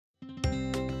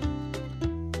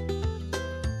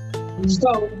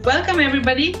So, welcome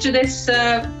everybody to this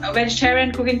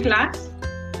vegetarian cooking class,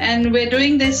 and we're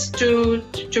doing this to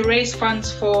raise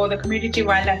funds for the Community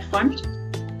Wildlife Fund.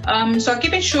 So I'll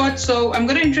keep it short. So I'm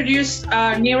going to introduce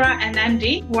Neera and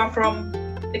Andy, who are from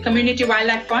the Community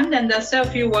Wildlife Fund, and they'll say a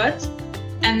few words,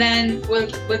 and then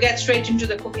we'll get straight into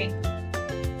the cooking.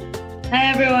 Hi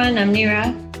everyone, I'm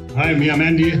Neera. Hi, I'm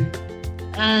Andy.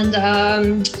 And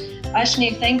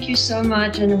Ashni, thank you so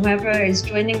much, and whoever is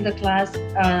joining the class,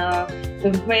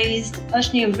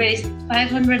 Ashni have raised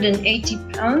 580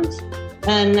 pounds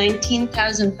and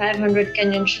 19,500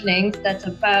 Kenyan shillings. That's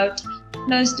about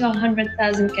close to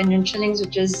 100,000 Kenyan shillings,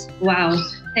 which is wow.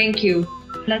 Thank you.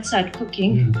 Let's start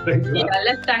cooking. Yeah,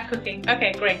 let's start cooking.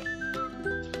 Okay, great.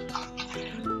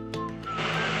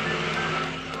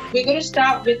 We're going to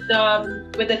start with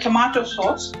the tomato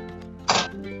sauce.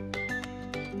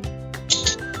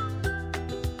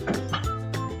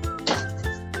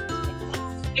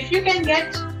 If you can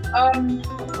get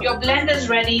your blenders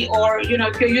ready, or if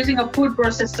you're using a food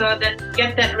processor, then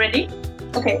get that ready.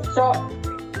 Okay, so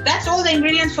that's all the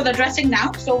ingredients for the dressing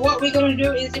now. So what we're going to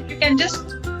do is, if you can just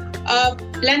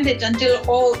blend it until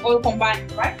all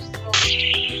combined, right?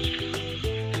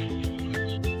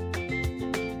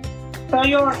 So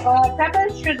your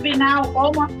peppers should be now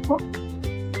almost cooked,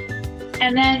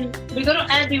 and then we're going to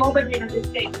add the aubergine at this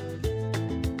stage.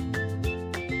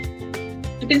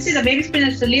 You can see the baby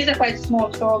spinach, the leaves are quite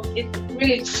small, so it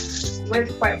really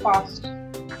works quite fast.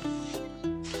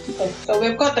 Okay, so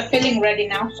we've got the filling ready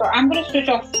now. So I'm going to switch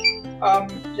off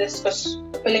this because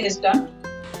the filling is done.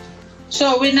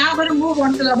 So we're now going to move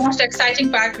on to the most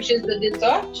exciting part, which is the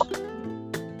dessert.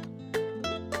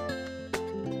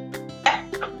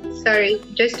 Sorry,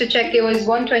 just to check, it was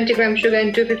 120 grams sugar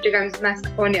and 250 grams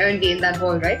mascarpone only in that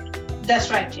bowl, right? That's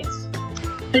right, yes.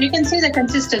 So you can see the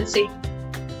consistency.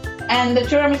 And the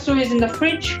tiramisu is in the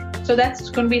fridge, so that's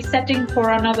going to be setting for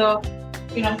another,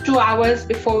 2 hours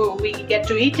before we get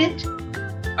to eat it.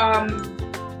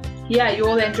 Yeah, you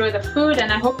all enjoy the food,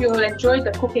 and I hope you all enjoyed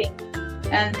the cooking.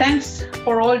 And thanks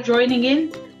for all joining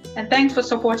in, and thanks for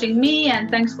supporting me, and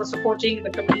thanks for supporting the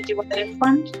Community Wildlife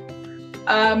Fund.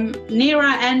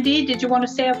 Neera, Andy, did you want to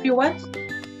say a few words?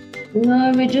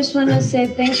 No, we just want to say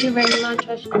thank you very much,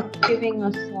 Ashni, for giving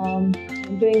us,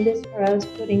 doing this for us,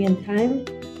 putting in time.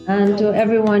 And to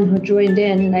everyone who joined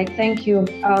in, thank you.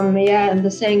 Yeah, and the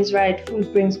saying's right,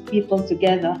 food brings people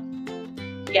together.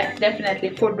 Yeah, definitely,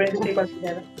 food brings people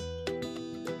together.